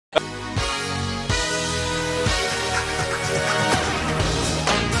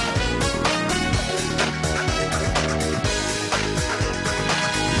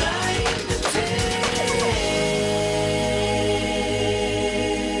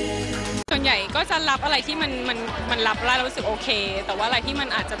ส่วนใหญ่ก็จะรับอะไรที่มันรับแล้วเรารู้สึกโอเคแต่ว่าอะไรที่มัน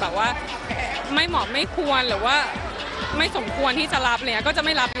อาจจะแบบว่าไม่เหมาะไม่ควรหรือว่าไม่สมควรที่จะรับเนี่ยก็จะไ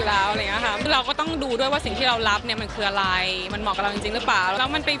ม่รับอยู่แล้วอะไรเงี้ยค่ะเราก็ต้องดูด้วยว่าสิ่งที่เรารับเนี่ยมันคืออะไรมันเหมาะกับเราจริงๆหรือเปล่าแล้ว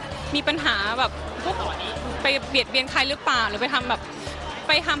มันไปมีปัญหาแบบพวกไปเบียดเบียนใครหรือเปล่าหรือไปท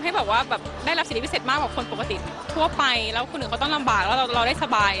ำให้แบบว่าแบบได้รับสิทธิพิเศษมากกว่าคนปกติทั่วไปแล้วคนอื่นเขาต้องลำบากแล้วเราได้ส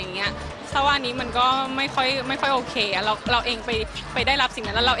บายอย่างเงี้ยถ้าว่านี้มันก็ไม่ค่อยโอเคเราเองไปได้รับสิ่ง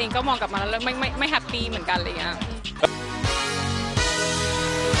นั้นแล้วเราเองก็มองกลับมาแล้วไม่แฮปปี้เหมือนกันอะไรเงี้ย